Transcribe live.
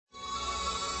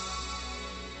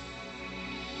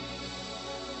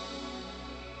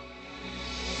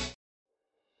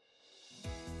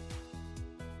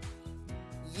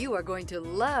You are going to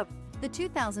love the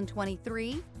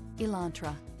 2023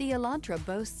 ELANTRA. The ELANTRA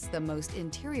boasts the most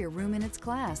interior room in its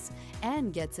class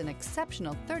and gets an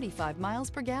exceptional 35 miles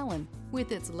per gallon.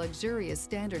 With its luxurious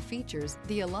standard features,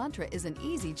 the ELANTRA is an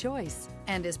easy choice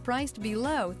and is priced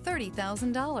below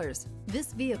 $30,000.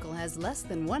 This vehicle has less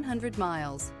than 100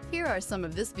 miles. Here are some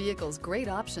of this vehicle's great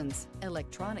options: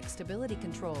 electronic stability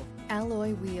control,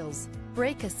 alloy wheels,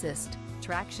 brake assist,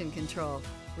 traction control,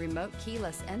 remote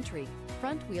keyless entry,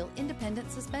 front wheel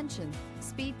independent suspension,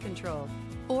 speed control,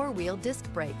 four-wheel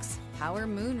disc brakes, power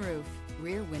moonroof,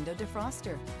 rear window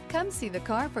defroster. Come see the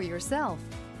car for yourself.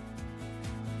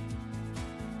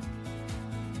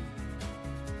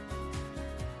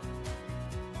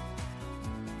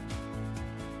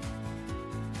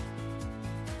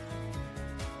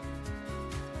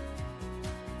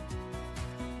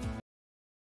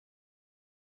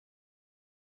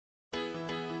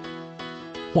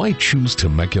 Why choose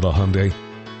Temecula Hyundai?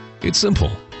 It's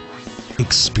simple.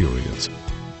 Experience.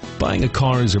 Buying a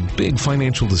car is a big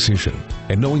financial decision,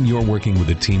 and knowing you're working with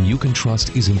a team you can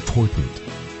trust is important.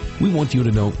 We want you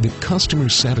to know that customer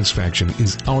satisfaction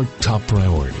is our top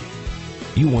priority.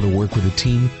 You want to work with a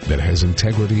team that has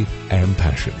integrity and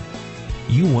passion.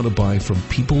 You want to buy from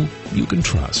people you can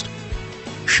trust.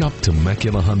 Shop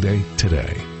Temecula Hyundai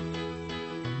today.